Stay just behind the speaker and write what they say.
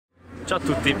Ciao a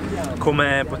tutti,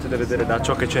 come potete vedere da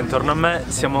ciò che c'è intorno a me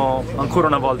siamo ancora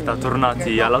una volta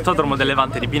tornati all'autodromo del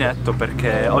Levante di Binetto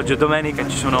perché oggi è domenica e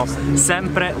ci sono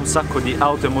sempre un sacco di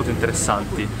auto e moto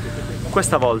interessanti.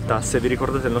 Questa volta, se vi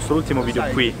ricordate il nostro ultimo video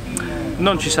qui,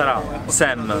 non ci sarà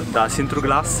Sam da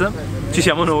Glass, ci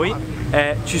siamo noi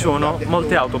e ci sono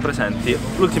molte auto presenti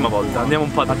l'ultima volta. Andiamo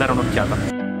un po' a dare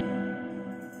un'occhiata.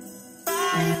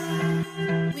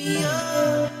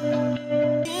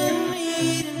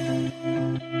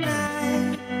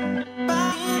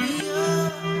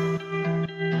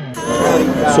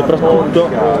 Soprattutto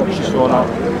ci sono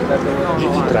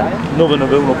GT3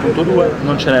 991.2,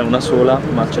 non ce n'è una sola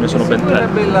ma ce ne sono ben tre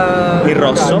in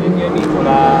rosso,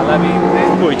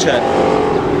 poi c'è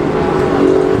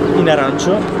in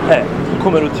arancio e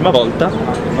come l'ultima volta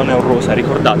non è un rosa,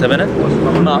 ricordatevene,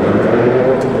 ma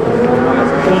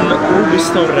un Ruby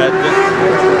Stone Red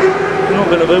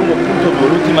 991.2,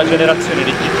 l'ultima generazione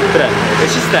di GT3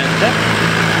 esistente.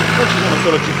 Non ci sono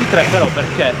solo GT3 però,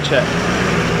 perché c'è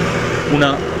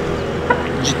una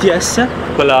GTS,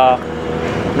 quella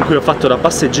in cui ho fatto da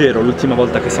passeggero l'ultima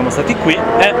volta che siamo stati qui,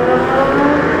 e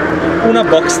una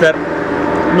Boxster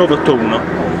 981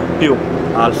 più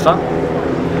Alfa,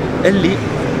 e lì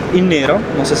in nero,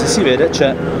 non so se si vede,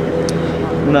 c'è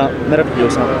una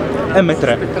meravigliosa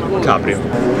M3 Cabrio.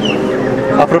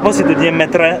 A proposito di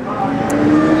M3,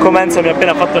 come Enzo mi ha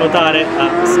appena fatto notare,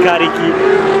 ha scarichi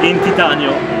in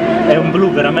titanio, è un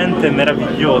blu veramente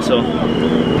meraviglioso.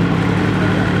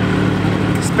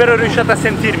 Spero riusciate a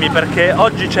sentirmi perché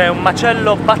oggi c'è un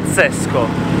macello pazzesco,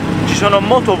 ci sono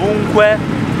moto ovunque,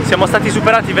 siamo stati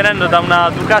superati venendo da una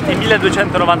Ducati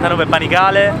 1299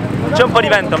 Panigale, c'è un po' di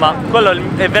vento ma quello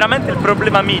è veramente il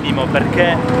problema minimo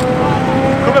perché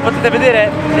come potete vedere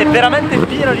è veramente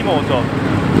pieno di moto,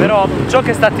 però ciò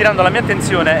che sta attirando la mia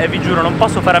attenzione, e vi giuro non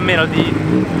posso fare a meno di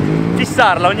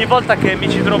fissarla ogni volta che mi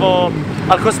ci trovo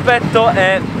al cospetto,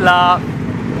 è la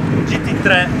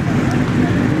GT3,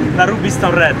 la Ruby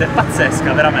Stone Red, è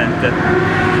pazzesca veramente.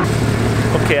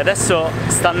 Ok, adesso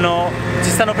si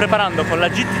stanno preparando con la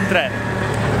GT3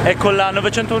 e con la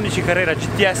 911 Carrera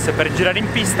GTS per girare in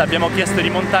pista. Abbiamo chiesto di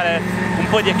montare un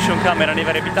po' di action camera nei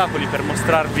vari abitacoli per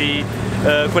mostrarvi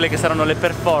quelle che saranno le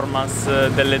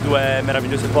performance delle due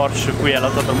meravigliose Porsche qui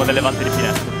all'autodromo del Levante di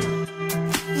Binetto.